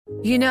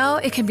You know,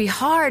 it can be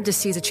hard to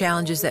see the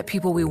challenges that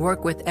people we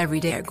work with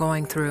every day are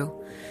going through.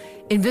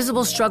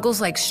 Invisible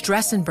struggles like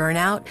stress and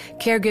burnout,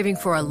 caregiving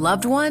for a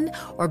loved one,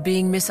 or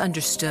being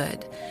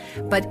misunderstood.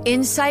 But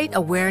insight,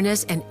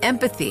 awareness, and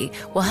empathy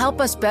will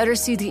help us better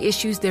see the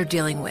issues they're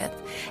dealing with.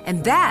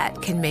 And that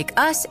can make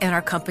us and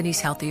our companies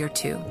healthier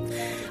too.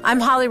 I'm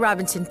Holly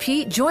Robinson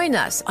Peete. Join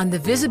us on The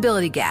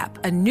Visibility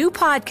Gap, a new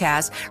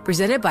podcast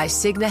presented by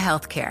Cigna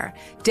Healthcare.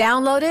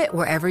 Download it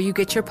wherever you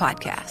get your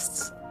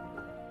podcasts.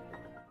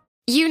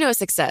 You know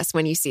success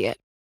when you see it.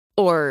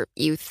 Or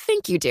you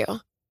think you do.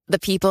 The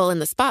people in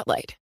the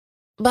spotlight.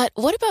 But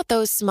what about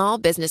those small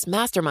business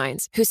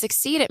masterminds who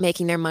succeed at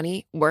making their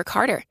money work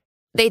harder?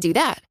 They do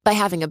that by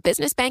having a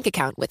business bank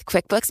account with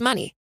QuickBooks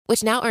Money,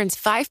 which now earns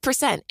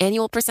 5%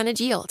 annual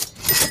percentage yield.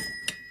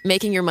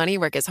 Making your money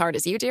work as hard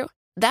as you do?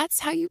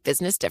 That's how you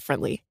business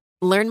differently.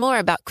 Learn more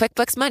about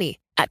QuickBooks Money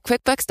at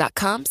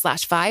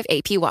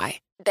quickbooks.com/5APY.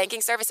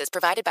 Banking services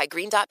provided by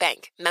Green Dot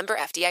Bank. Member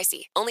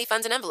FDIC. Only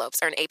funds and envelopes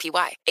earn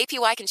APY.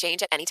 APY can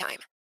change at any time.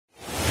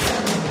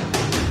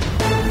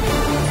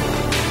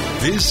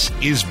 This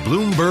is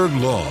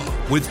Bloomberg Law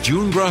with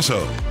June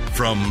Grosso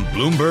from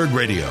Bloomberg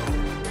Radio.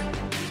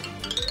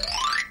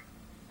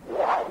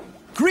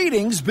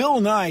 Greetings,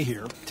 Bill Nye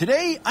here.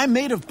 Today, I'm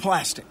made of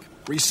plastic,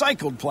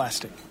 recycled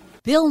plastic.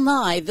 Bill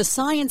Nye, the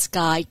science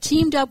guy,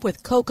 teamed up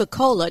with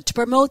Coca-Cola to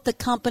promote the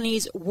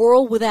company's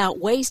World Without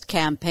Waste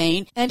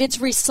campaign and its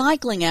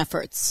recycling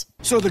efforts.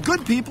 So the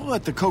good people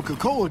at the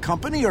Coca-Cola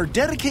Company are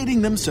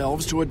dedicating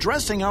themselves to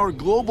addressing our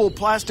global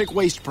plastic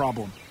waste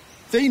problem.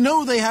 They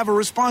know they have a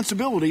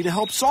responsibility to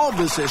help solve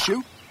this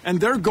issue, and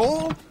their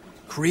goal?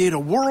 Create a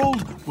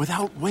world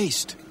without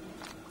waste.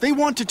 They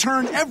want to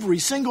turn every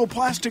single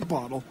plastic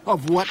bottle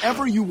of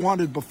whatever you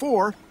wanted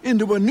before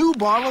into a new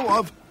bottle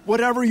of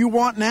whatever you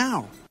want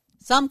now.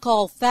 Some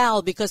call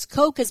foul because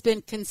Coke has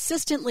been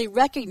consistently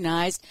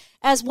recognized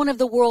as one of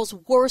the world's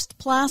worst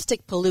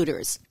plastic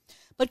polluters.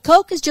 But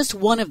Coke is just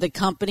one of the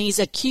companies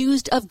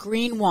accused of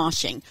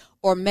greenwashing,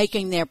 or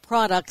making their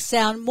products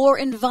sound more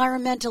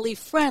environmentally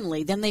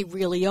friendly than they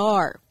really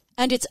are.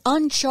 And it's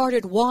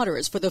uncharted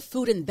waters for the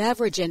food and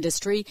beverage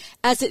industry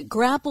as it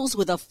grapples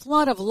with a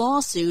flood of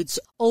lawsuits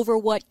over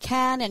what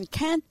can and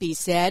can't be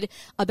said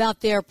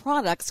about their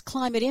products'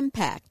 climate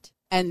impact.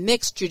 And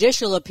mixed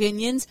judicial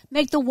opinions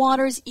make the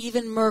waters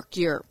even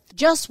murkier.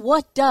 Just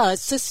what does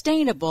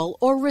sustainable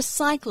or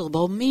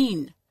recyclable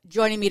mean?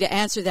 Joining me to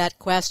answer that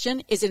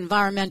question is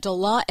environmental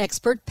law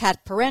expert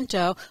Pat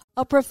Parento,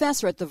 a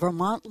professor at the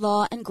Vermont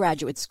Law and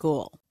Graduate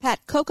School.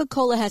 Pat,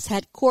 Coca-Cola has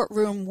had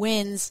courtroom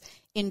wins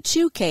in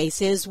two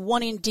cases,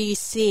 one in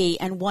D.C.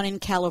 and one in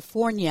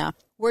California,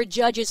 where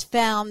judges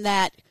found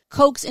that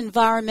Coke's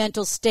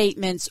environmental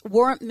statements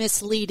weren't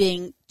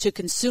misleading to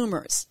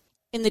consumers.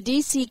 In the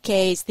D.C.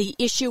 case, the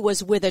issue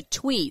was with a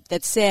tweet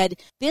that said,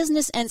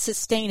 "Business and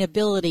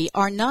sustainability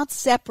are not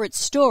separate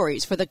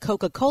stories for the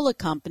Coca-Cola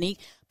Company,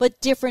 but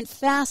different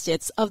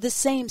facets of the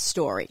same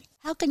story."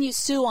 How can you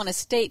sue on a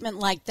statement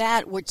like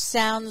that, which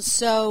sounds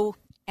so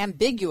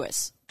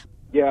ambiguous?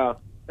 Yeah,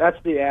 that's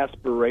the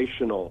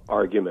aspirational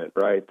argument,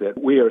 right? That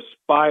we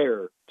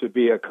aspire to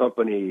be a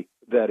company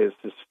that is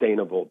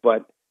sustainable,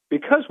 but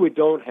because we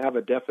don't have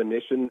a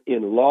definition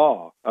in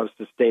law of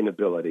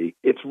sustainability,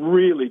 it's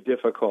really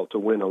difficult to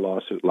win a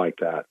lawsuit like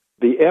that.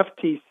 The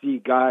FTC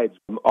guides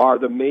are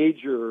the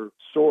major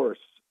source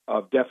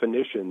of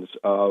definitions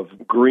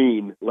of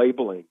green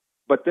labeling,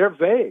 but they're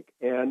vague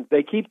and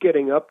they keep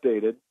getting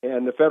updated.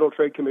 And the Federal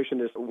Trade Commission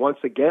is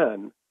once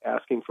again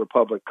asking for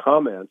public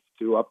comments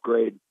to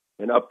upgrade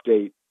and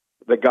update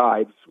the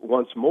guides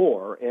once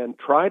more and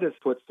try to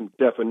put some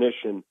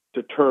definition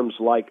to terms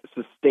like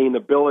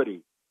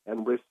sustainability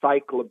and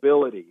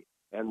recyclability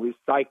and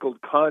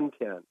recycled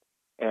content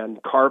and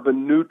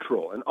carbon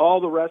neutral and all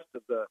the rest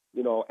of the,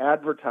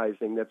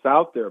 advertising that's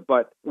out there.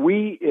 But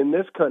we in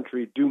this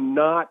country do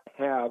not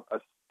have a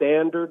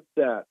standard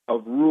set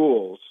of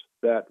rules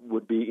that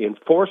would be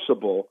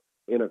enforceable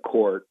in a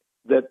court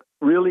that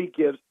really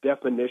gives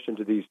definition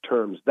to these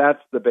terms.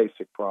 That's the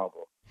basic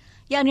problem.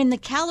 Yeah, and in the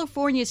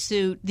California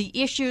suit, the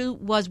issue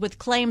was with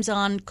claims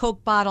on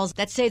Coke bottles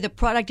that say the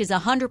product is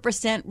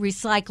 100%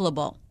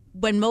 recyclable.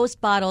 When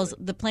most bottles,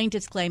 the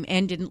plaintiffs claim,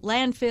 end in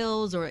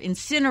landfills or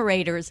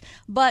incinerators,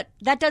 but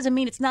that doesn't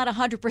mean it's not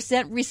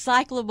 100%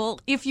 recyclable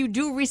if you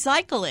do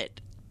recycle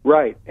it.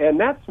 Right, and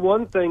that's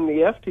one thing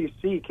the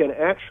FTC can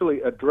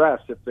actually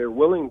address if they're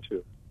willing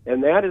to,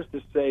 and that is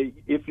to say,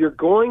 if you're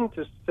going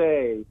to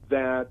say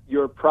that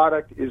your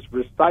product is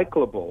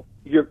recyclable,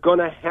 you're going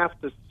to have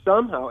to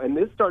somehow, and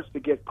this starts to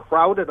get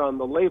crowded on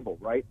the label,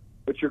 right?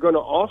 But you're going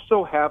to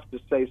also have to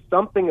say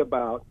something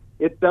about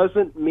it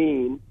doesn't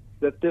mean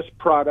that this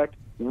product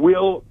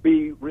will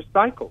be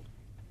recycled,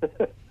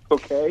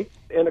 okay?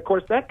 And, of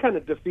course, that kind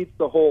of defeats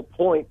the whole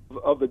point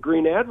of the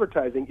green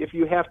advertising. If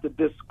you have to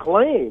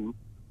disclaim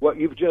what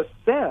you've just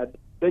said,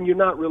 then you're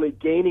not really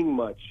gaining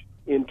much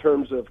in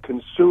terms of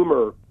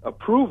consumer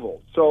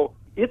approval. So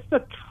it's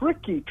a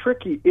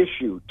tricky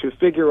issue to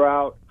figure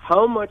out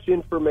how much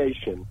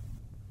information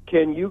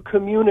can you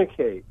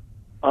communicate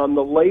on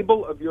the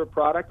label of your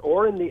product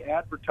or in the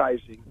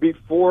advertising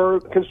before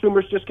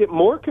consumers just get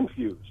more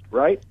confused,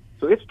 right?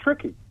 So it's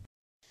tricky.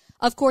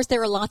 Of course,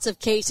 there are lots of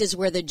cases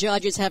where the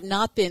judges have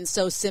not been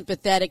so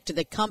sympathetic to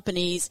the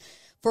companies.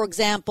 For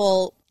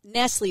example,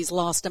 Nestle's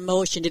lost a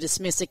motion to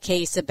dismiss a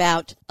case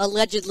about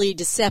allegedly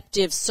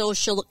deceptive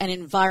social and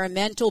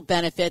environmental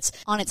benefits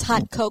on its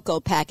hot cocoa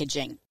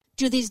packaging.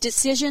 Do these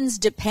decisions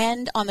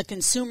depend on the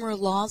consumer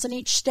laws in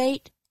each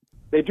state?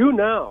 They do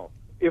now.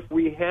 If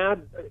we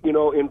had,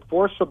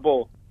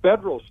 enforceable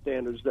federal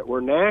standards that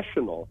were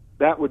national,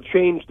 that would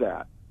change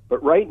that.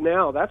 But right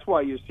now, that's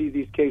why you see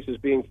these cases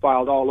being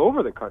filed all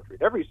over the country,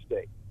 in every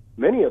state.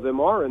 Many of them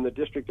are in the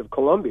District of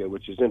Columbia,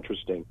 which is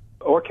interesting,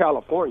 or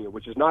California,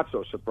 which is not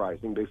so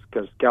surprising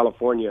because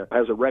California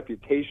has a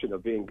reputation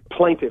of being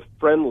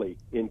plaintiff-friendly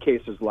in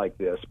cases like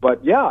this.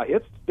 But yeah,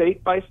 it's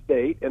state by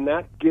state, and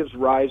that gives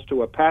rise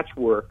to a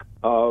patchwork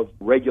of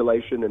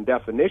regulation and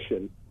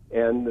definition.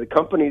 And the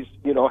companies,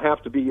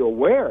 have to be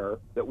aware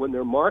that when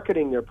they're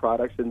marketing their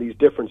products in these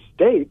different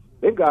states,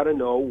 they've got to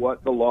know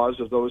what the laws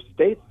of those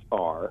states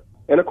are.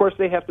 And, of course,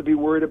 they have to be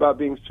worried about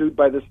being sued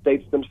by the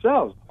states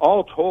themselves.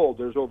 All told,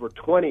 there's over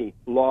 20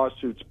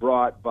 lawsuits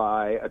brought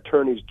by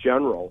attorneys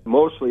general,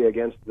 mostly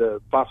against the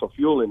fossil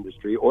fuel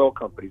industry, oil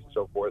companies and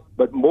so forth.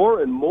 But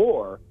more and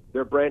more,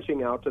 they're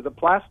branching out to the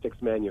plastics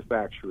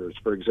manufacturers,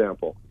 for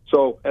example.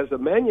 So as a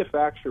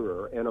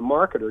manufacturer and a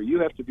marketer, you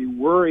have to be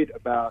worried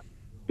about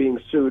being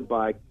sued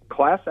by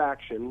class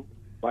action,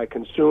 by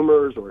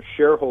consumers or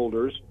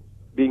shareholders,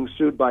 being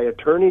sued by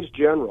attorneys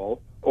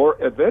general, or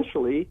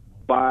eventually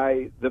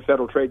by the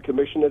Federal Trade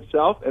Commission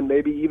itself, and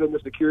maybe even the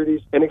Securities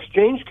and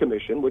Exchange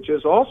Commission, which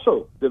is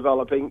also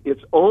developing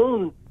its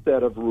own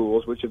set of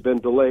rules, which have been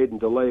delayed and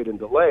delayed and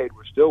delayed.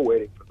 We're still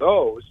waiting for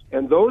those.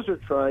 And those are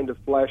trying to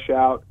flesh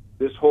out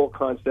this whole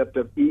concept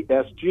of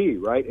ESG,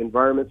 right?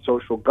 Environment,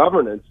 social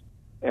governance,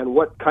 and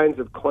what kinds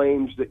of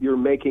claims that you're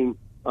making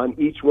on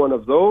each one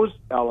of those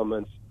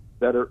elements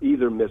that are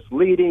either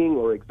misleading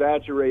or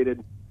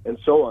exaggerated and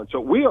so on. So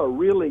we are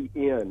really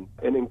in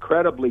an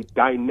incredibly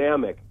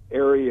dynamic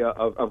area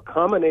of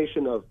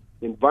combination of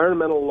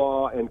environmental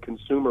law and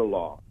consumer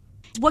law.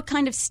 What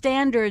kind of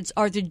standards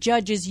are the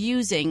judges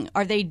using?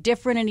 Are they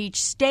different in each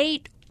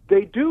state?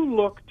 They do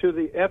look to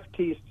the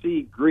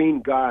FTC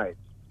green guides.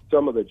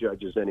 Some of the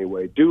judges,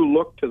 anyway, do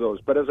look to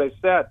those. But as I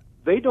said,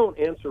 they don't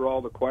answer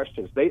all the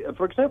questions.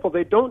 For example,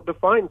 they don't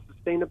define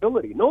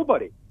sustainability.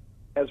 Nobody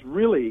has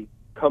really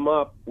come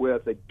up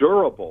with a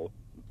durable,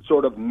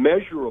 sort of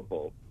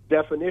measurable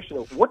definition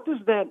of what does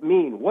that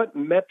mean? What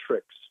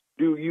metrics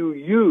do you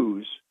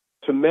use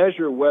to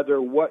measure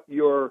whether what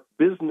your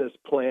business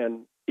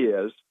plan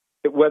is,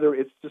 whether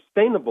it's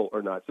sustainable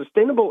or not?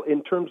 Sustainable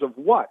in terms of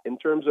what? In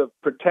terms of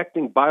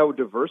protecting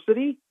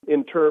biodiversity?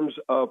 In terms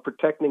of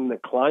protecting the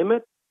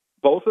climate?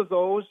 Both of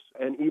those,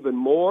 and even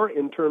more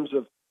in terms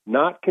of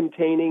not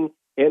containing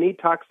any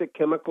toxic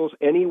chemicals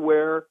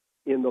anywhere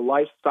in the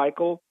life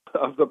cycle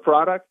of the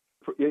product,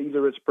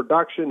 either its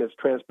production, its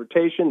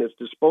transportation, its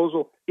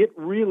disposal. It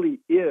really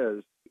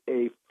is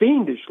a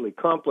fiendishly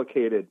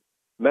complicated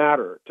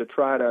matter to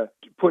try to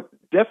put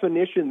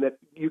definition that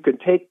you can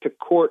take to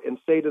court and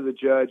say to the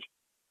judge,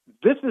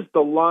 this is the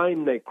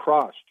line they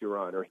crossed, Your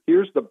Honor.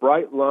 Here's the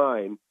bright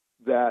line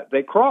that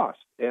they crossed.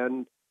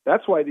 And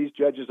that's why these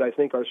judges, I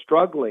think, are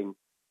struggling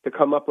to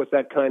come up with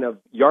that kind of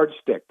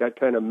yardstick, that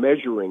kind of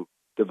measuring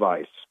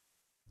device.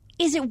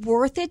 Is it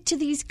worth it to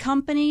these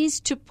companies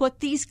to put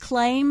these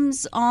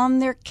claims on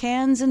their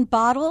cans and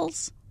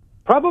bottles?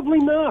 Probably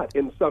not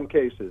in some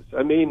cases.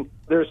 I mean,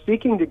 they're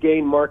seeking to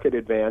gain market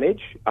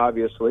advantage,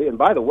 obviously. And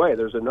by the way,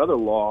 there's another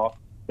law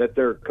that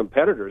their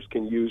competitors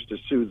can use to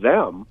sue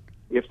them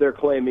if they're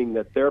claiming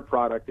that their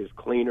product is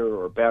cleaner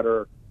or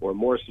better or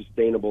more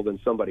sustainable than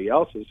somebody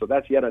else's. So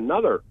that's yet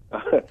another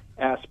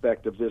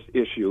aspect of this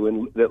issue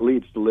and that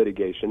leads to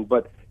litigation.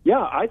 But yeah,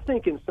 I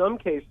think in some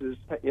cases,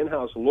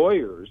 in-house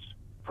lawyers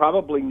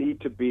probably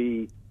need to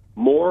be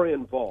more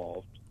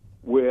involved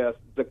with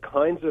the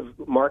kinds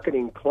of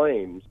marketing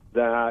claims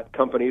that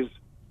companies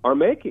are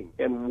making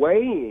and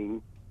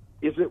weighing,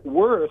 is it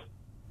worth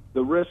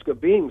the risk of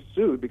being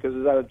sued? Because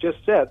as I just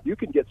said, you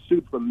can get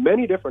sued from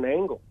many different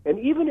angles. And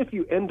even if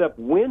you end up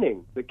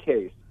winning the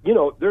case,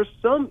 there's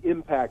some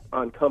impact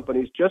on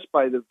companies just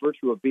by the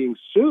virtue of being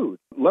sued,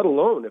 let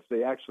alone if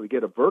they actually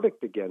get a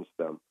verdict against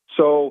them.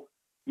 So,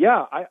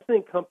 yeah, I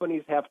think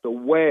companies have to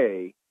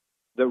weigh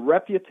the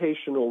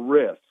reputational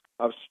risk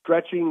of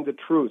stretching the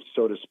truth,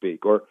 so to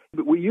speak. Or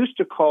we used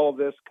to call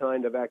this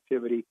kind of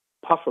activity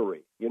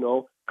puffery.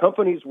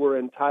 Companies were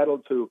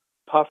entitled to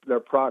puff their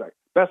product.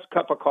 Best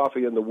cup of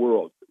coffee in the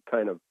world,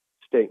 kind of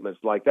statements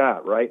like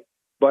that, right?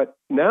 But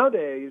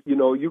nowadays,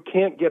 you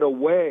can't get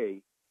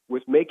away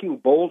with making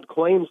bold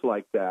claims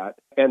like that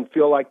and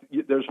feel like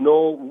there's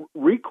no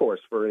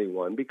recourse for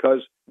anyone, because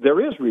there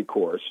is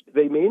recourse.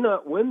 They may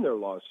not win their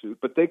lawsuit,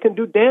 but they can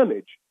do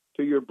damage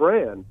to your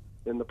brand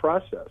in the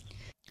process.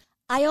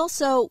 I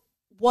also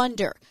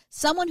wonder,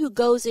 someone who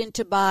goes in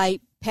to buy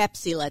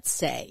Pepsi, let's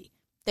say,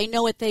 they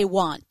know what they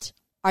want.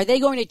 Are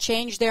they going to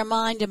change their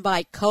mind and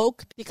buy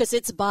Coke because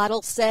its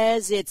bottle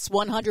says it's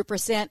 100%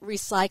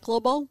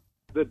 recyclable?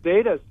 The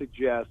data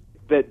suggests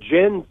that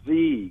Gen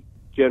Z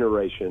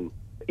generation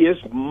is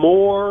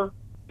more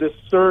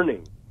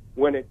discerning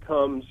when it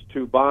comes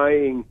to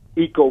buying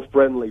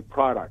eco-friendly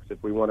products,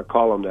 if we want to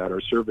call them that, or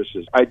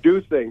services. I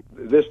do think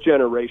this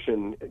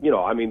generation,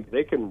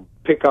 they can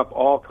pick up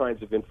all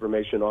kinds of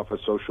information off of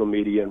social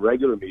media and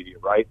regular media,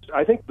 right?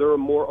 I think they're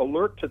more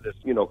alert to this,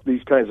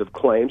 these kinds of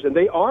claims, and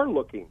they are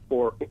looking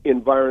for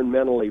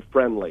environmentally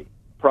friendly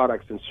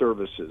products and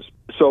services.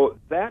 So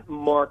that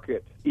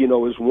market,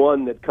 is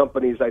one that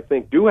companies, I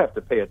think, do have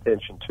to pay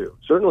attention to.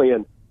 Certainly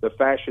in the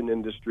fashion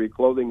industry,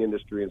 clothing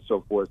industry, and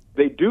so forth,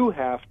 they do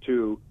have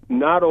to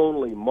not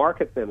only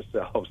market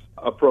themselves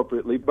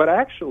appropriately, but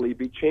actually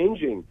be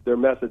changing their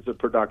methods of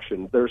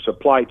production, their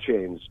supply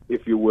chains,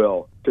 if you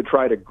will, to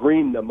try to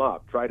green them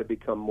up, try to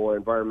become more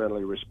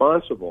environmentally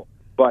responsible.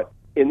 But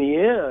in the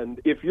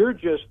end, if you're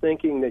just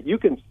thinking that you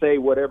can say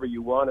whatever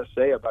you want to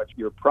say about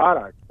your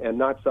product and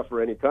not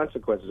suffer any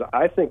consequences,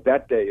 I think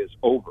that day is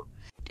over.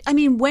 I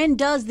mean, when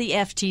does the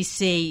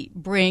FTC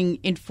bring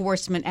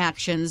enforcement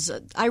actions?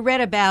 I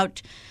read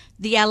about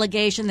the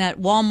allegation that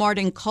Walmart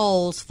and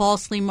Kohl's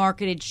falsely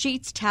marketed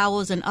sheets,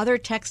 towels, and other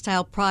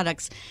textile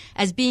products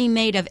as being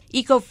made of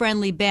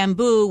eco-friendly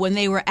bamboo when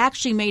they were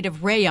actually made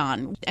of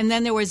rayon. And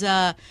then there was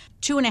a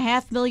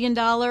 $2.5 million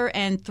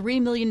and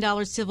 $3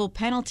 million civil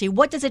penalty.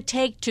 What does it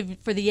take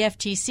for the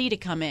FTC to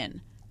come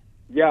in?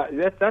 Yeah,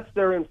 that's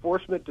their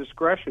enforcement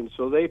discretion.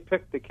 So they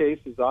pick the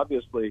cases,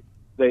 obviously,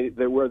 they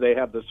where they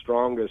have the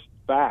strongest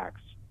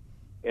facts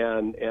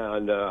and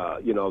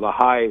the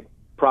high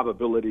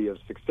probability of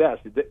success.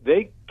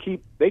 They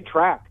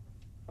track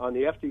on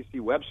the FTC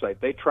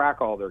website. They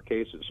track all their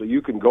cases, so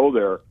you can go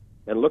there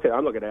and look at.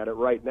 I'm looking at it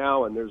right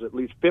now, and there's at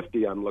least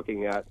 50 I'm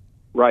looking at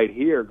right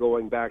here,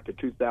 going back to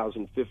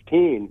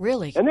 2015.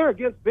 Really? And they're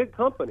against big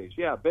companies.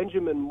 Yeah,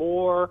 Benjamin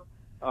Moore,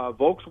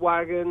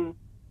 Volkswagen,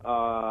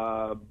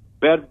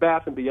 Bed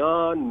Bath &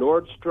 Beyond,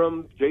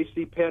 Nordstrom,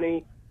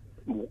 JCPenney,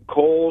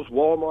 Kohl's,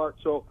 Walmart.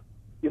 So,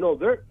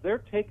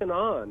 they're taking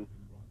on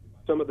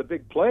some of the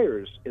big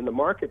players in the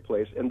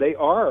marketplace, and they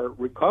are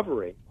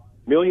recovering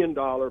 $1 million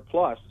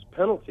plus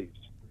penalties.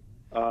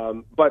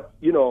 But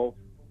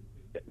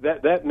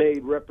that may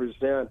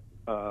represent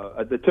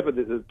the tip of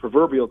the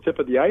proverbial tip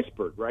of the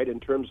iceberg, right? In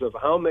terms of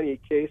how many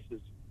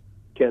cases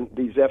can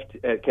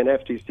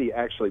FTC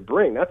actually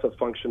bring. That's a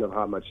function of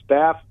how much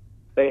staff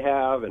they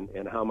have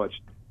and how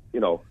much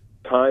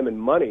time and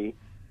money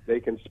they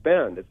can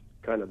spend. It's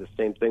kind of the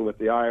same thing with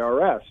the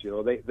IRS.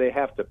 They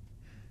have to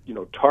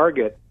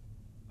target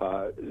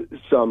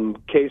some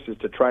cases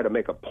to try to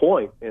make a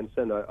point and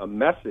send a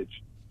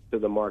message to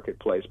the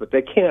marketplace, but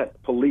they can't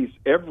police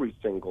every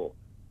single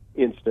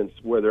instance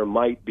where there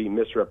might be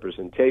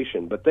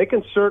misrepresentation. But they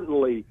can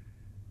certainly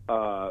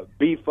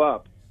beef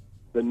up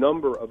the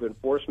number of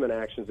enforcement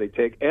actions they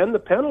take and the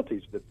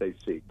penalties that they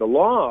seek. The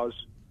laws,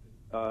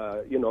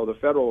 the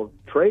Federal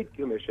Trade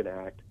Commission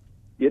Act,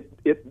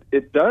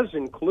 it does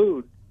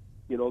include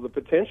the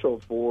potential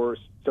for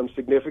some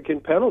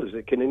significant penalties.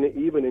 It can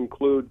even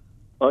include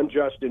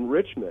unjust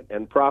enrichment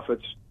and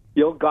profits,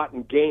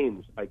 ill-gotten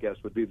gains, I guess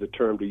would be the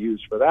term to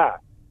use for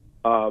that.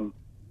 The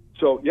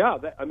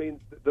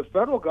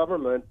federal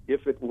government,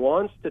 if it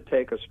wants to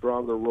take a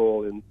stronger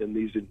role in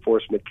these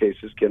enforcement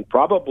cases, can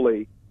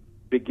probably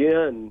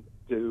begin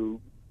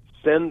to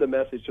send the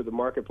message to the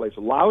marketplace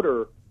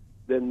louder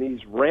than these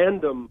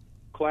random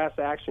class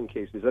action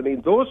cases. I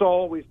mean, those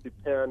always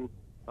depend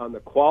on the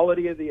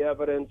quality of the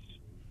evidence,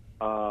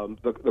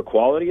 the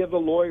quality of the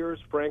lawyers,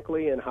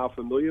 frankly, and how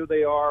familiar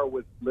they are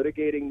with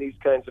litigating these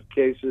kinds of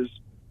cases,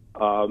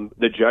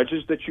 the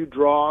judges that you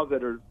draw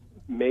that are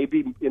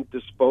maybe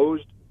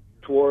disposed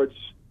towards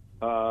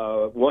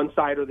one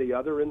side or the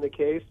other in the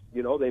case.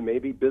 They may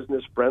be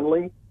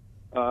business-friendly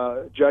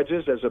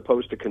judges as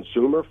opposed to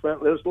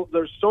consumer-friendly.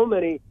 There's so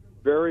many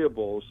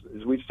variables.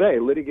 As we say,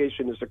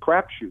 litigation is a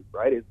crapshoot,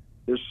 right?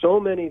 There's so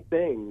many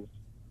things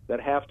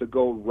that have to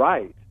go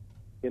right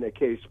in a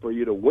case for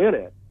you to win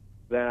it,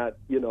 that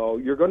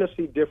you're going to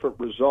see different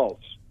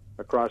results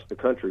across the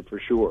country for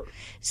sure.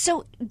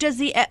 So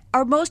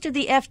are most of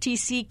the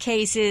FTC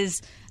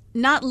cases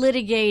not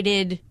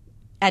litigated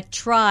at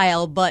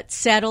trial but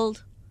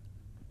settled?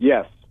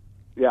 Yes.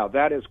 Yeah,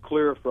 that is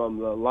clear from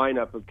the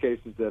lineup of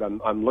cases that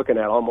I'm looking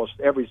at. Almost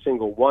every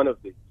single one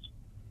of these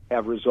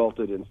have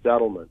resulted in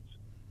settlements.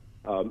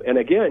 And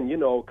again,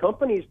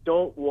 companies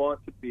don't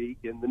want to be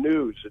in the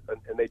news,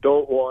 and they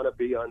don't want to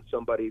be on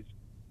somebody's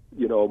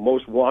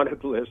most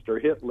wanted list or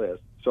hit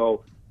list.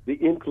 So the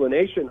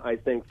inclination, I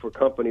think, for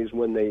companies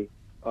when they,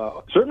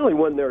 certainly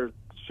when they're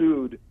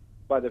sued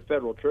by the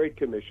Federal Trade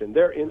Commission,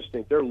 their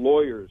instinct, their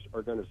lawyers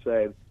are going to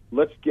say,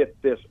 let's get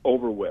this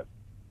over with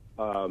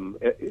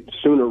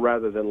sooner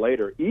rather than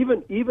later.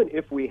 Even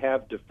if we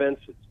have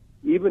defenses,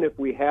 even if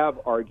we have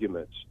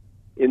arguments,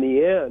 in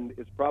the end,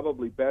 it's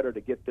probably better to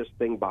get this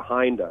thing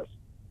behind us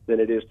than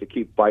it is to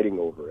keep fighting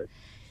over it.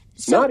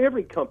 So, not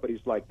every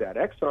company's like that.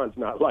 Exxon's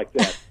not like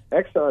that.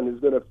 Exxon is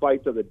going to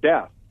fight to the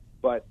death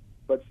But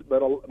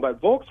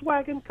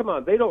Volkswagen, come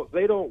on, they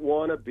don't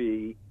want to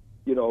be,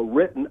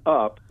 written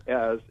up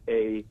as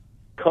a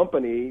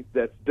company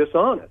that's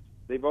dishonest.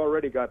 They've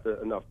already got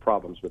enough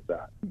problems with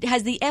that.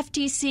 Has the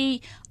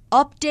FTC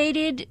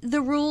updated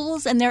the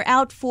rules and they're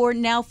out for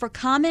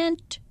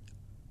comment?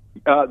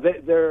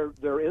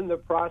 They're in the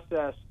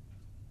process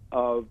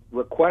of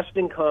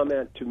requesting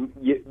comment to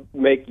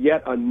make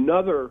yet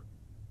another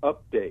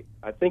update.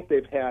 I think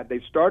they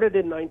started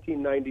in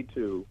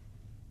 1992,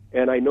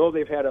 and I know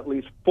they've had at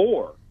least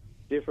 4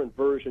 different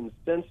versions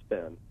since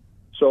then.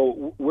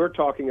 So we're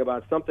talking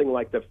about something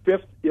like the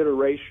 5th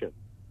iteration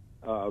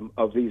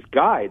of these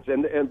guides.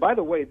 And by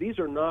the way, these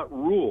are not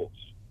rules,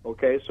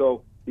 okay?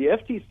 So the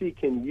FTC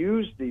can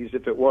use these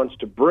if it wants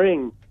to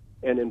bring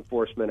an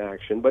enforcement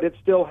action, but it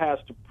still has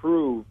to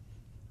prove,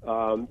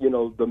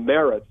 the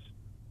merits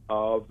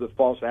of the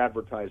false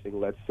advertising,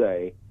 let's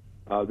say,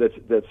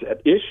 that's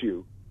at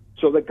issue.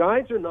 So the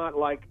guides are not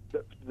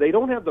they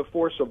don't have the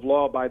force of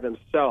law by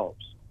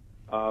themselves.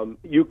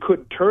 You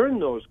could turn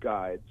those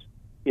guides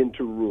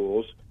into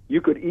rules. You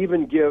could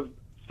even give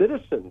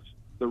citizens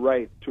the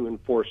right to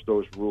enforce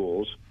those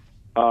rules,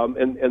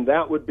 and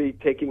that would be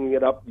taking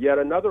it up yet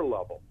another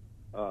level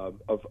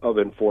of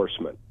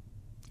enforcement.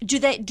 Do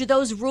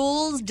those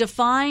rules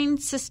define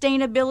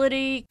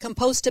sustainability,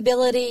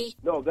 compostability?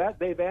 No, that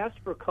they've asked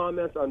for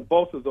comments on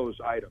both of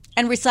those items.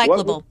 And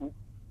recyclable.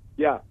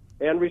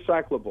 And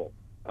recyclable.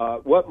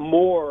 What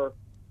more,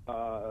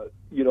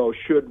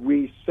 should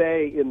we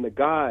say in the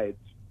guides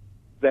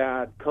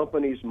that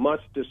companies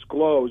must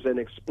disclose and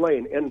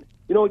explain? And,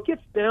 it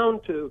gets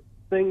down to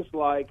things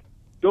like,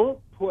 don't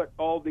put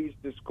all these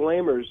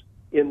disclaimers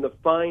in the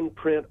fine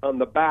print on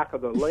the back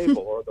of the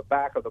label or the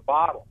back of the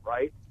bottle,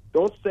 right?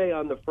 Don't say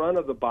on the front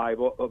of the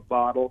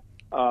bottle,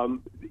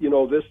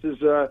 this is,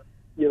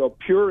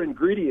 pure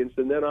ingredients,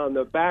 and then on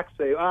the back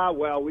say,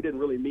 we didn't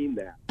really mean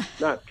that.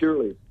 Not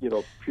purely,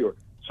 pure.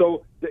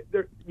 So,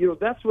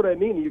 that's what I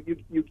mean.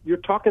 You're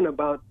talking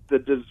about the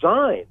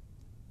design,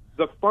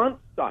 the font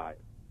size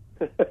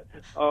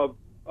of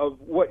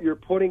what you're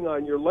putting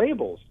on your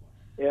labels.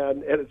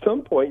 And at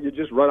some point, you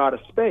just run out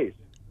of space.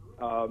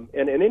 And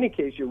in any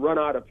case, you run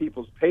out of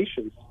people's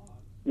patience,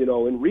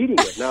 in reading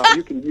it. Now,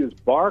 you can use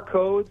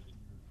barcodes,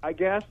 I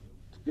guess.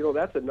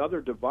 That's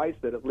another device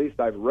that at least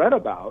I've read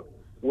about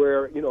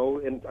where,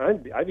 and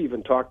I've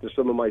even talked to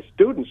some of my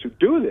students who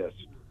do this.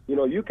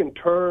 You can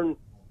turn,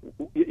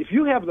 if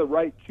you have the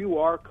right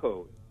QR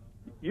code,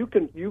 you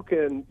can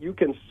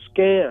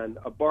scan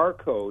a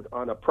barcode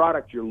on a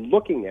product you're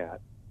looking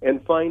at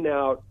and find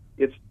out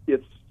its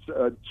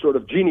sort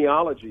of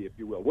genealogy, if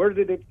you will. Where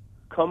did it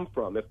come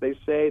from? If they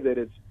say that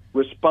it's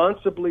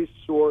responsibly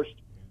sourced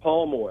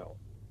palm oil,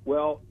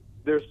 well,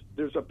 there's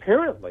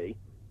apparently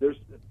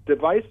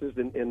devices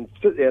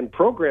and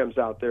programs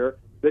out there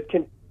that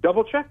can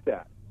double check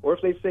that. Or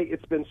if they say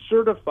it's been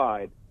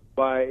certified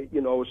by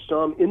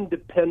some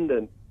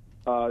independent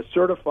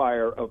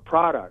certifier of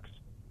products,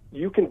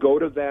 you can go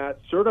to that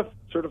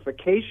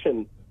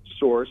certification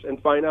source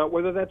and find out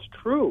whether that's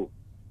true.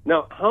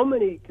 Now, how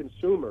many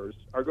consumers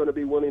are going to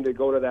be willing to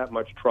go to that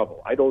much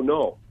trouble? I don't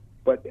know.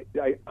 But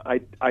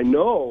I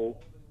know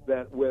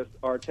that with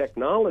our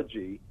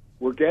technology,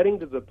 we're getting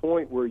to the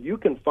point where you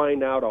can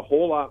find out a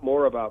whole lot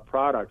more about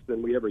products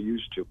than we ever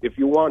used to, if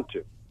you want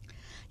to.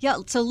 Yeah,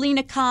 so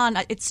Lina Khan,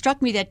 it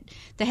struck me that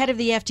the head of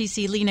the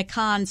FTC, Lina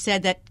Khan,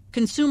 said that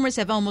consumers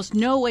have almost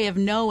no way of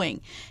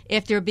knowing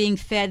if they're being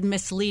fed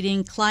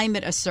misleading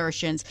climate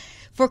assertions.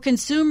 For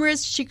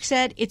consumers, she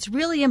said, it's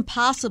really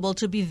impossible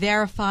to be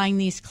verifying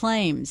these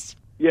claims.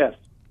 Yes.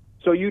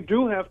 So you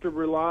do have to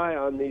rely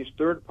on these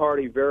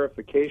third-party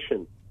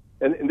verification.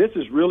 And this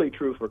is really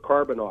true for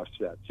carbon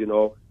offsets.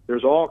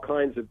 There's all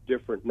kinds of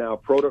different now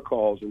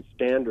protocols and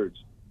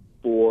standards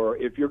for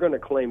if you're going to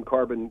claim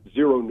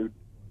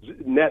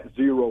net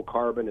zero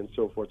carbon and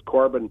so forth,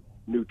 carbon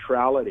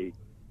neutrality,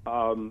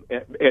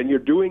 and you're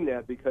doing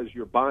that because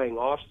you're buying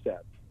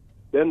offsets.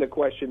 Then the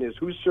question is,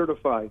 who's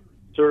certifying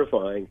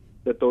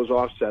that those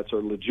offsets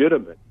are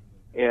legitimate?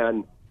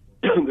 And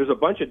there's a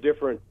bunch of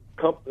different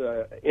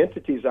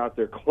entities out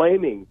there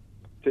claiming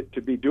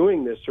to be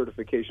doing this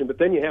certification, but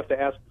then you have to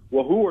ask,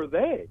 well, who are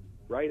they,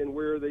 right? And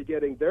where are they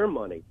getting their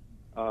money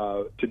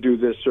to do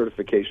this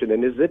certification,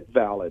 and is it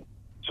valid?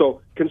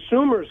 So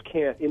consumers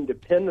can't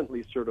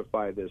independently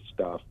certify this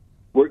stuff.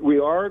 We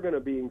are going to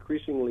be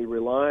increasingly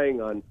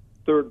relying on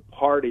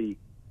third-party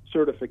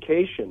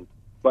certification,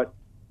 but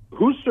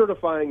who's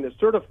certifying the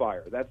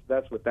certifier?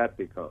 That's what that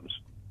becomes.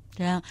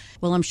 Yeah.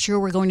 Well, I'm sure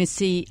we're going to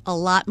see a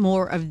lot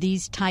more of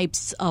these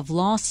types of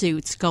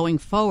lawsuits going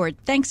forward.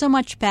 Thanks so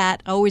much,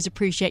 Pat. Always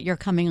appreciate your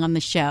coming on the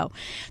show.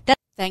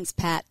 Thanks,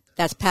 Pat.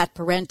 That's Pat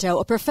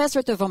Parento, a professor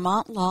at the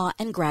Vermont Law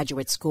and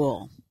Graduate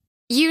School.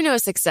 You know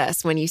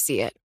success when you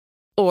see it.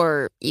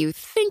 Or you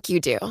think you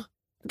do.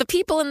 The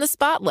people in the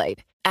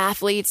spotlight.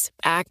 Athletes,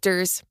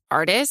 actors,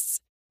 artists.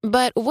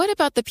 But what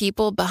about the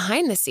people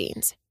behind the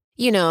scenes?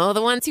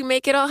 The ones who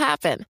make it all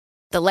happen.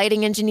 The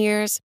lighting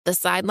engineers, the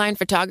sideline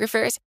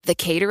photographers, the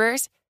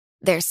caterers.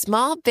 They're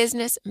small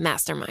business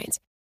masterminds.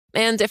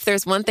 And if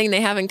there's one thing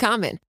they have in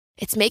common,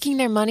 it's making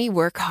their money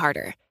work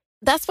harder.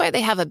 That's why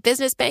they have a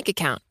business bank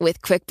account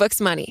with QuickBooks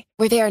Money,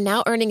 where they are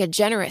now earning a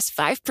generous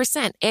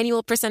 5%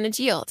 annual percentage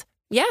yield.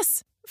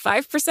 Yes,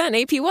 5%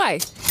 APY.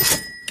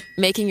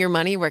 Making your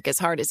money work as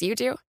hard as you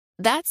do?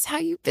 That's how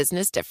you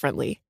business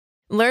differently.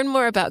 Learn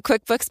more about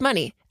QuickBooks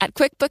Money at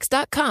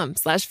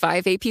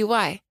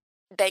quickbooks.com/5APY.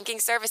 Banking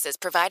services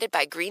provided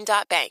by Green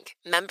Dot Bank,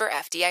 member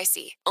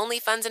FDIC. Only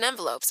funds and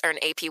envelopes earn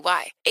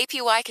APY.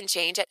 APY can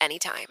change at any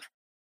time.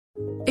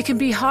 It can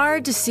be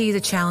hard to see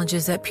the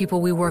challenges that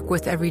people we work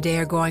with every day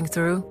are going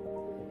through.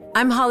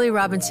 I'm Holly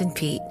Robinson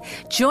Peete.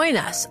 Join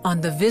us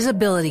on The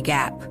Visibility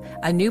Gap,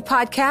 a new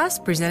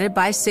podcast presented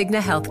by Cigna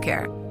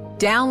Healthcare.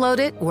 Download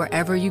it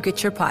wherever you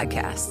get your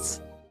podcasts.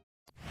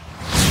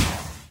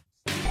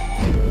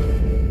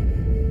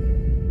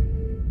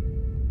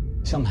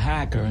 Some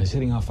hacker is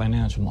hitting our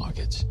financial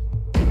markets.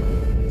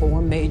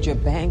 4 major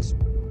banks,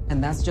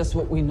 and that's just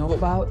what we know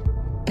about?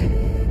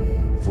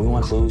 If we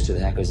want clues to the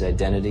hacker's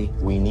identity,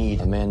 we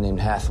need a man named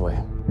Hathaway.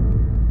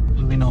 What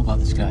do we know about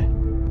this guy?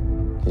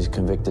 He's a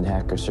convicted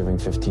hacker serving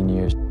 15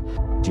 years.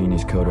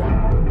 Genius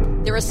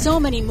coder. There are so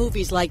many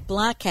movies like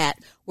Black Hat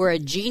where a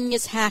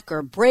genius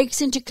hacker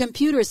breaks into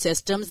computer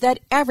systems that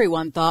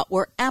everyone thought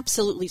were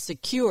absolutely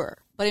secure.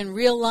 But in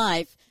real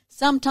life,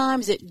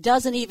 sometimes it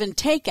doesn't even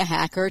take a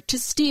hacker to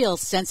steal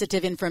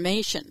sensitive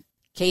information.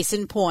 Case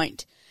in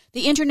point,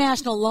 the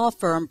international law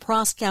firm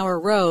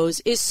Proskauer Rose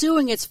is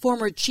suing its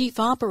former chief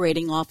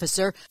operating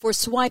officer for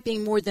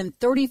swiping more than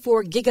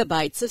 34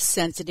 gigabytes of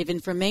sensitive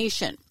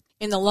information.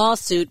 In the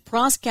lawsuit,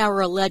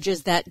 Proskauer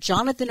alleges that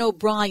Jonathan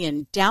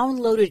O'Brien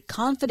downloaded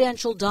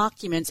confidential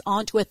documents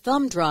onto a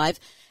thumb drive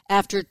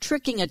after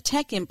tricking a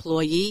tech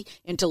employee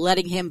into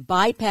letting him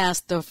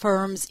bypass the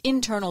firm's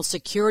internal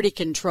security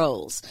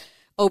controls.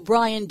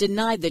 O'Brien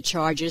denied the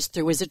charges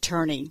through his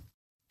attorney.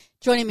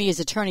 Joining me is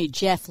attorney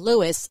Jeff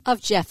Lewis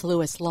of Jeff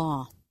Lewis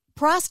Law.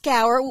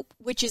 Proskauer,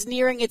 which is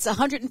nearing its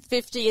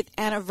 150th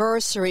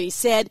anniversary,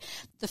 said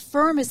the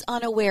firm is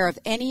unaware of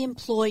any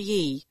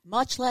employee,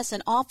 much less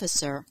an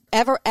officer,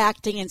 ever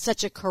acting in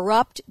such a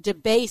corrupt,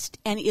 debased,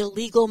 and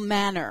illegal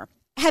manner.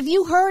 Have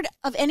you heard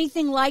of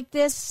anything like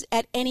this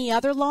at any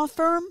other law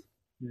firm?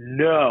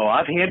 No,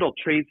 I've handled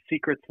trade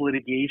secrets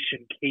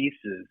litigation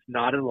cases,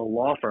 not in a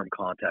law firm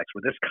context,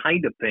 where this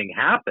kind of thing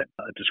happened.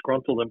 A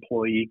disgruntled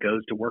employee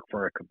goes to work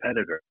for a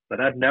competitor, but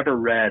I've never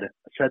read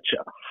such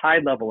a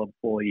high-level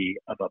employee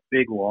of a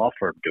big law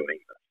firm doing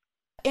this.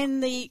 In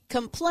the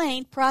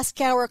complaint,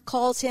 Proskauer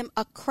calls him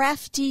a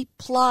crafty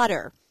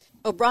plotter.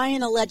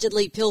 O'Brien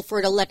allegedly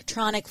pilfered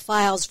electronic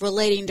files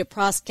relating to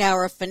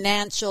Proskauer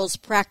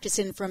financials, practice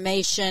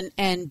information,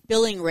 and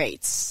billing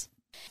rates.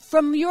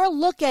 From your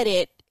look at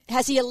it,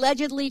 has he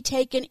allegedly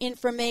taken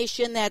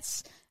information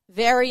that's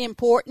very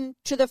important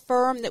to the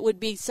firm that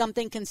would be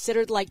something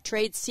considered like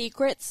trade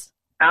secrets?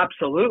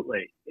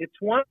 Absolutely. It's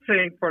one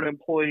thing for an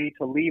employee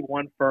to leave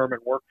one firm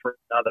and work for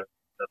another.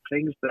 The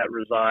things that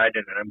reside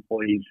in an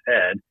employee's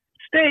head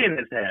stay in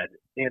his head,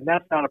 and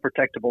that's not a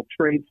protectable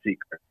trade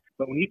secret.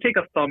 But when you take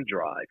a thumb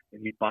drive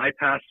and you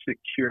bypass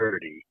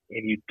security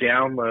and you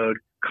download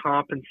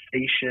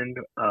compensation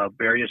of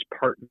various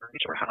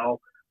partners or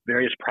how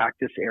various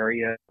practice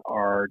areas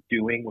are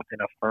doing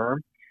within a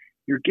firm,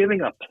 you're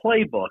giving a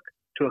playbook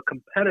to a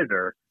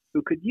competitor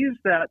who could use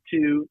that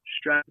to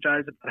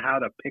strategize about how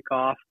to pick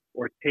off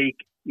or take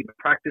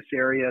practice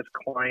areas,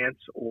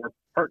 clients, or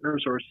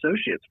partners or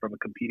associates from a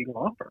competing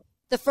law firm.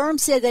 The firm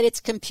said that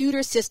its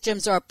computer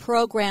systems are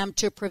programmed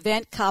to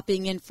prevent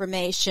copying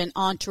information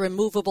onto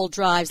removable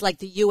drives like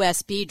the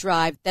USB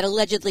drive that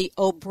allegedly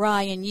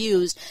O'Brien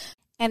used,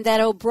 and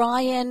that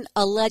O'Brien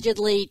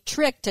allegedly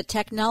tricked a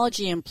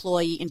technology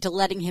employee into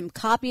letting him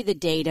copy the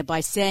data by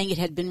saying it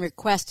had been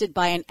requested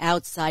by an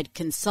outside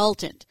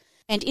consultant.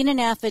 And in an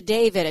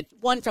affidavit,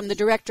 one from the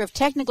Director of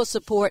Technical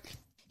Support,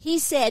 he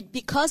said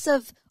because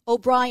of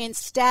O'Brien's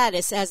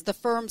status as the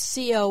firm's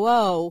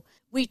COO,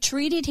 we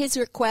treated his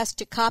request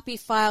to copy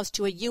files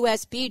to a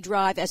USB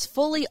drive as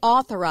fully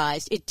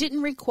authorized. It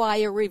didn't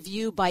require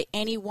review by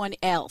anyone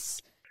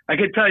else. I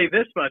can tell you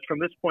this much, from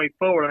this point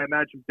forward, I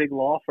imagine big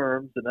law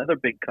firms and other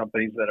big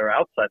companies that are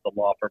outside the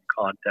law firm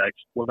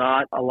context will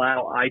not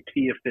allow IT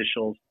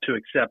officials to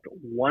accept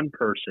one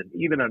person,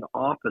 even an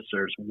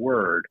officer's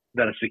word,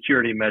 that a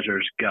security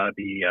measure's got to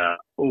be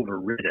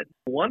overridden.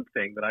 One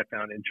thing that I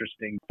found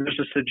interesting,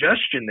 there's a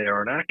suggestion there,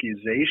 or an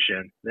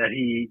accusation, that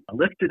he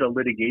lifted a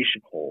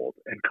litigation hold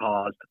and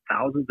caused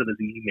thousands of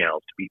his emails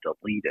to be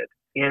deleted.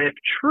 And if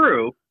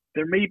true,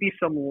 there may be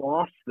some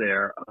loss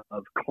there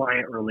of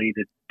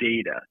client-related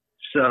data.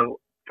 So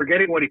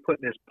forgetting what he put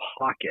in his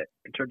pocket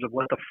in terms of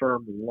what the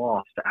firm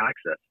lost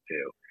access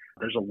to,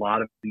 there's a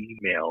lot of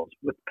emails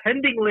with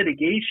pending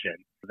litigation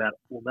that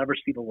will never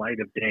see the light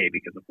of day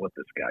because of what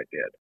this guy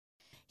did.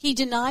 He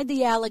denied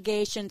the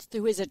allegations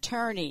through his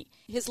attorney.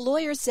 His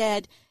lawyer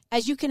said,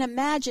 as you can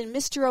imagine,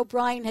 Mr.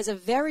 O'Brien has a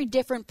very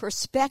different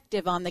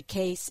perspective on the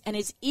case and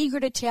is eager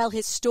to tell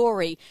his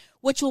story,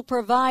 which will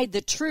provide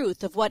the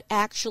truth of what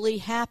actually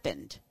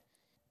happened.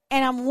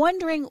 And I'm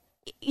wondering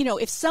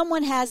if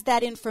someone has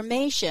that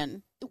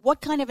information,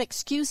 what kind of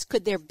excuse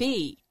could there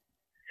be?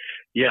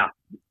 Yeah,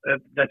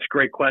 that's a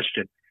great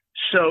question.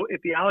 So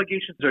if the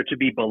allegations are to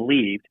be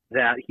believed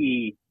that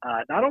he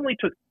not only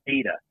took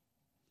data,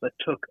 but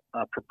took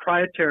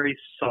proprietary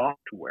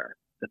software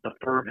that the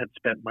firm had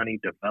spent money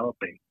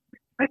developing,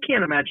 I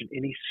can't imagine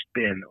any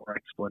spin or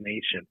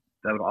explanation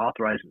that would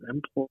authorize an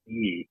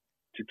employee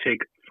to take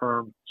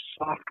firm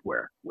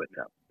software with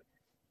them.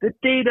 The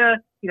data,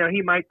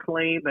 he might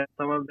claim that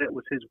some of it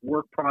was his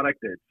work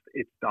product,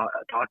 it's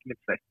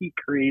documents that he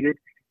created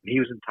and he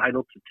was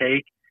entitled to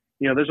take.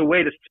 There's a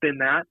way to spin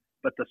that,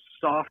 but the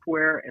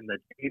software and the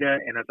data,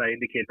 and as I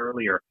indicated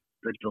earlier,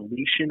 the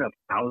deletion of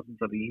thousands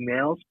of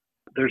emails,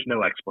 there's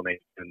no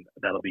explanation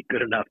that'll be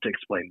good enough to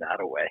explain that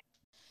away.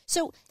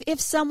 So if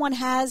someone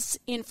has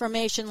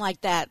information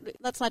like that,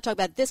 let's not talk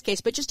about this case,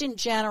 but just in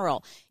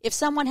general, if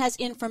someone has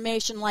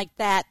information like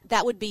that,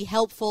 that would be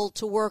helpful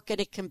to work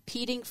at a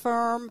competing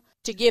firm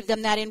to give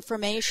them that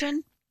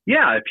information?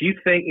 Yeah, if you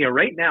think,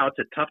 right now it's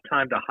a tough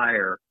time to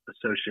hire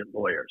associate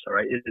lawyers, all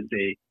right? It is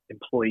a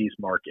employee's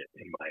market,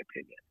 in my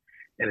opinion.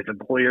 And if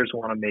employers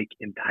want to make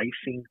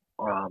enticing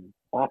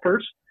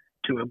offers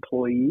to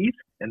employees,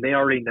 and they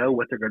already know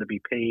what they're going to be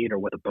paid or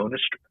what the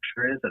bonus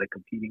structure is at a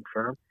competing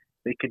firm,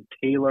 they can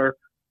tailor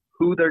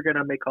who they're going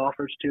to make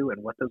offers to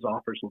and what those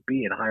offers will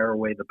be and hire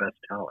away the best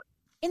talent.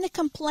 In the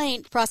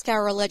complaint,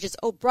 Proskauer alleges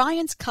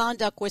O'Brien's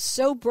conduct was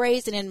so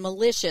brazen and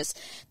malicious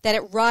that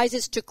it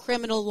rises to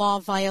criminal law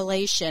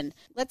violation.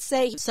 Let's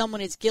say someone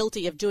is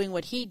guilty of doing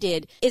what he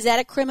did. Is that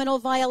a criminal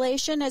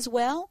violation as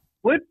well?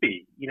 Would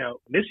be.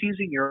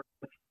 Misusing your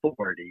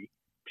authority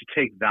to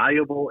take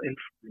valuable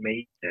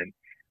information.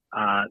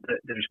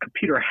 There's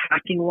computer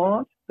hacking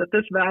laws that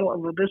this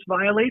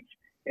violates.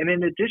 And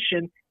in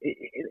addition,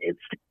 it's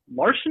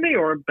larceny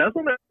or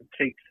embezzlement to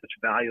take such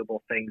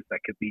valuable things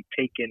that could be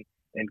taken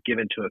and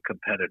given to a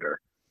competitor.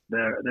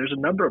 There's a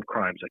number of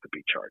crimes that could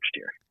be charged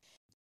here.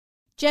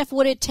 Jeff,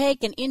 would it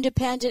take an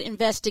independent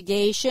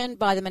investigation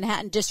by the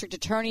Manhattan District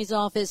Attorney's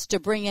Office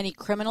to bring any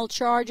criminal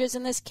charges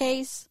in this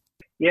case?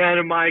 Yeah, and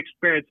in my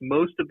experience,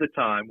 most of the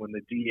time when the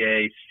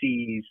DA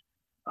sees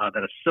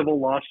that a civil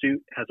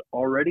lawsuit has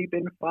already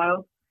been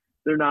filed,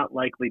 they're not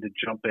likely to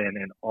jump in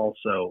and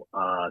also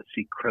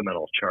seek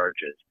criminal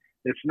charges.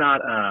 It's not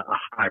a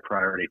high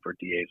priority for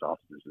DA's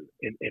offices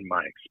in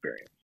my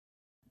experience.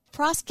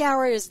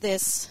 Proskauer is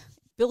this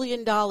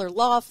billion-dollar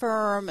law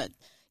firm.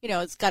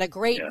 It's got a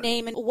great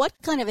name. And what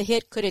kind of a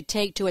hit could it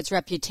take to its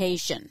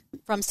reputation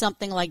from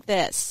something like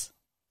this?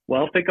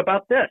 Well, think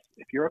about this.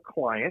 If you're a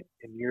client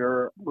and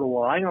you're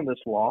relying on this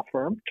law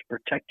firm to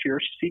protect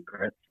your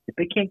secrets, if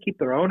they can't keep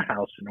their own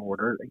house in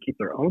order and keep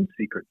their own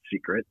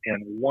secret,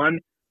 and one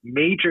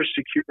major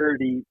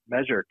security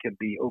measure can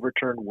be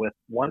overturned with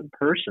one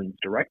person's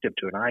directive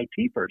to an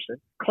IT person,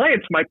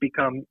 clients might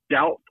become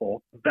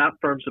doubtful of that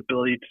firm's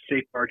ability to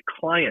safeguard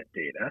client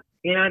data,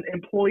 and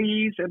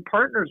employees and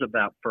partners of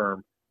that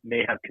firm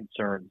may have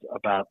concerns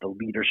about the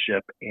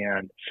leadership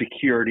and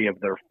security of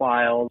their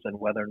files and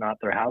whether or not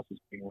their house is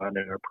being run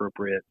in an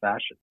appropriate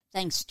fashion.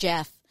 Thanks,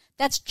 Jeff.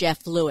 That's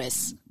Jeff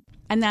Lewis.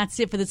 And that's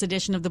it for this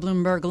edition of the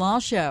Bloomberg Law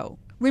Show.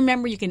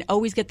 Remember, you can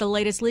always get the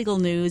latest legal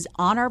news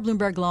on our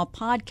Bloomberg Law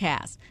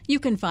podcast. You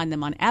can find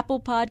them on Apple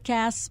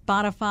Podcasts,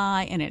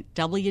 Spotify, and at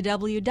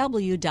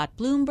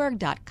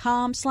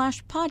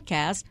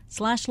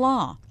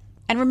www.bloomberg.com/podcast/law.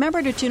 And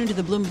remember to tune into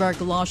the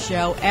Bloomberg Law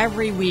Show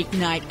every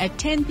weeknight at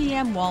 10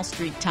 p.m. Wall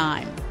Street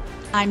time.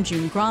 I'm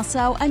June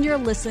Grosso, and you're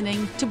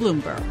listening to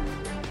Bloomberg.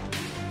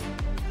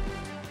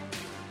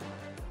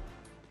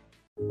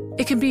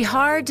 It can be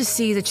hard to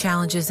see the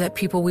challenges that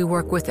people we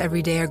work with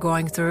every day are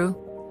going through.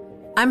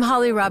 I'm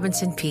Holly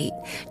Robinson Peete.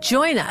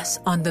 Join us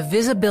on The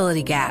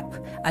Visibility Gap,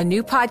 a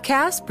new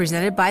podcast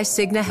presented by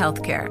Cigna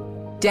Healthcare.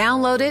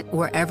 Download it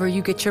wherever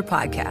you get your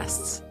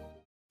podcasts.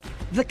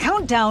 The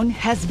countdown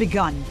has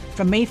begun.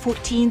 From May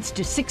 14th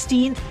to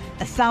 16th,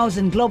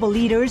 1,000 global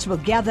leaders will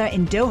gather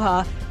in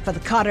Doha for the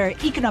Qatar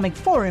Economic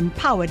Forum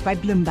powered by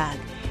Bloomberg.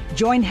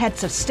 Join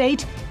heads of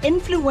state,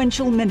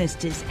 influential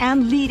ministers,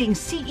 and leading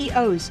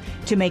CEOs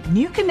to make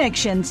new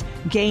connections,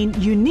 gain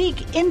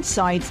unique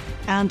insights,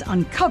 and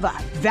uncover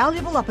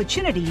valuable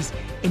opportunities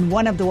in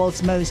one of the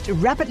world's most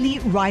rapidly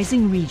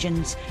rising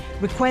regions.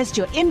 Request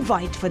your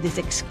invite for this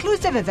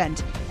exclusive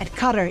event at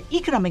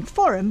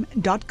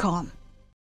QatarEconomicForum.com.